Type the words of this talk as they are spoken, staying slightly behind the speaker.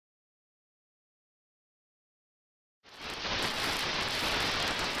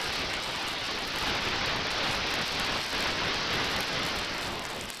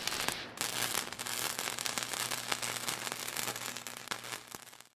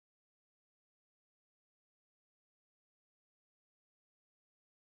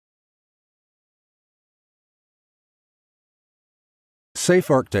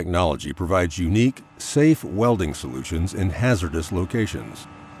SafeArc technology provides unique, safe welding solutions in hazardous locations.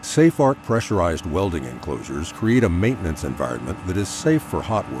 SafeArc pressurized welding enclosures create a maintenance environment that is safe for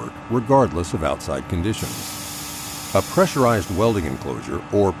hot work regardless of outside conditions. A pressurized welding enclosure,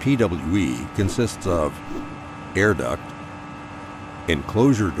 or PWE, consists of air duct,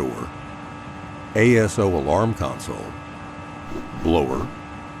 enclosure door, ASO alarm console, blower,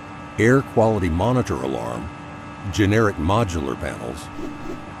 air quality monitor alarm, generic modular panels,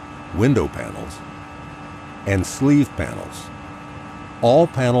 window panels, and sleeve panels. All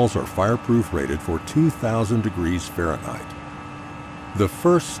panels are fireproof rated for 2,000 degrees Fahrenheit. The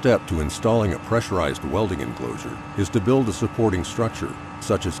first step to installing a pressurized welding enclosure is to build a supporting structure,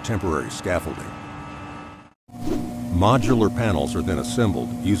 such as temporary scaffolding. Modular panels are then assembled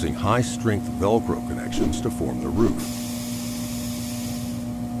using high-strength Velcro connections to form the roof.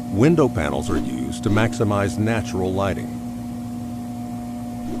 Window panels are used to maximize natural lighting.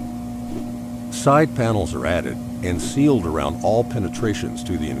 Side panels are added and sealed around all penetrations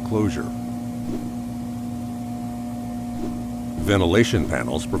to the enclosure. Ventilation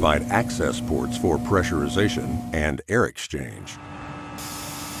panels provide access ports for pressurization and air exchange.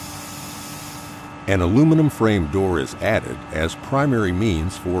 An aluminum frame door is added as primary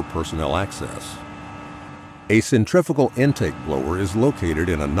means for personnel access. A centrifugal intake blower is located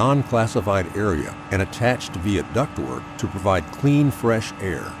in a non-classified area and attached via ductwork to provide clean, fresh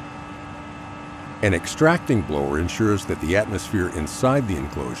air. An extracting blower ensures that the atmosphere inside the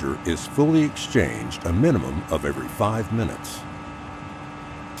enclosure is fully exchanged a minimum of every 5 minutes.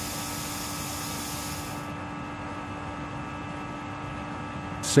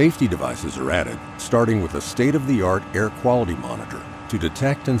 Safety devices are added, starting with a state-of-the-art air quality monitor to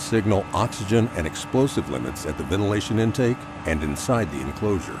detect and signal oxygen and explosive limits at the ventilation intake and inside the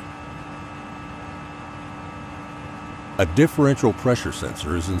enclosure. A differential pressure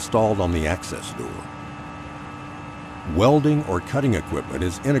sensor is installed on the access door. Welding or cutting equipment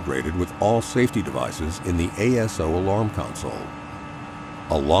is integrated with all safety devices in the ASO alarm console.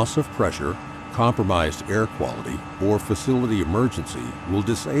 A loss of pressure, compromised air quality, or facility emergency will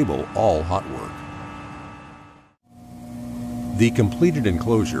disable all hot work. The completed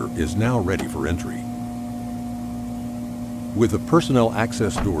enclosure is now ready for entry. With the personnel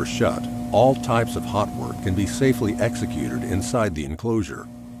access door shut, all types of hot work can be safely executed inside the enclosure.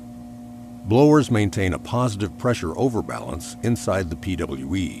 Blowers maintain a positive pressure overbalance inside the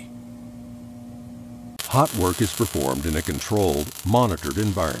PWE. Hot work is performed in a controlled, monitored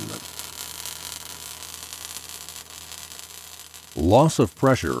environment. Loss of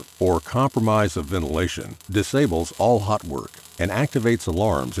pressure or compromise of ventilation disables all hot work and activates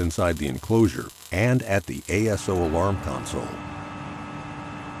alarms inside the enclosure and at the ASO alarm console.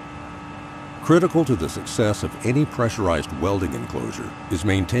 Critical to the success of any pressurized welding enclosure is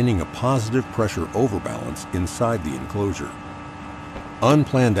maintaining a positive pressure overbalance inside the enclosure.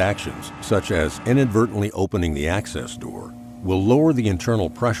 Unplanned actions, such as inadvertently opening the access door, will lower the internal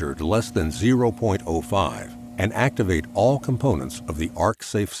pressure to less than 0.05 and activate all components of the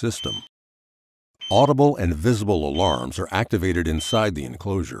ArcSafe system. Audible and visible alarms are activated inside the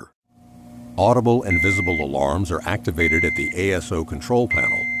enclosure. Audible and visible alarms are activated at the ASO control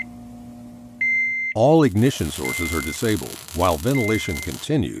panel. All ignition sources are disabled while ventilation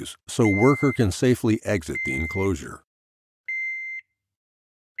continues so worker can safely exit the enclosure.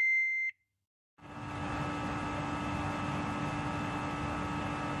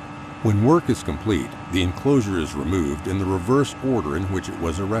 When work is complete, the enclosure is removed in the reverse order in which it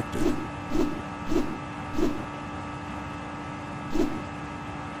was erected.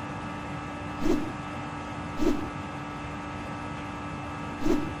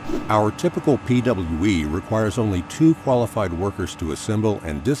 Our typical PWE requires only 2 qualified workers to assemble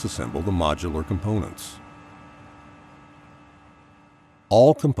and disassemble the modular components.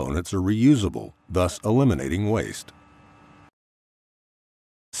 All components are reusable, thus eliminating waste.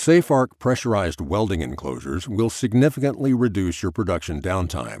 SafeArc pressurized welding enclosures will significantly reduce your production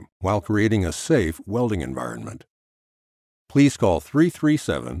downtime while creating a safe welding environment. Please call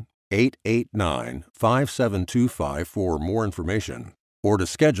 337-889-5725 for more information or to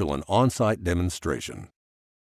schedule an on-site demonstration.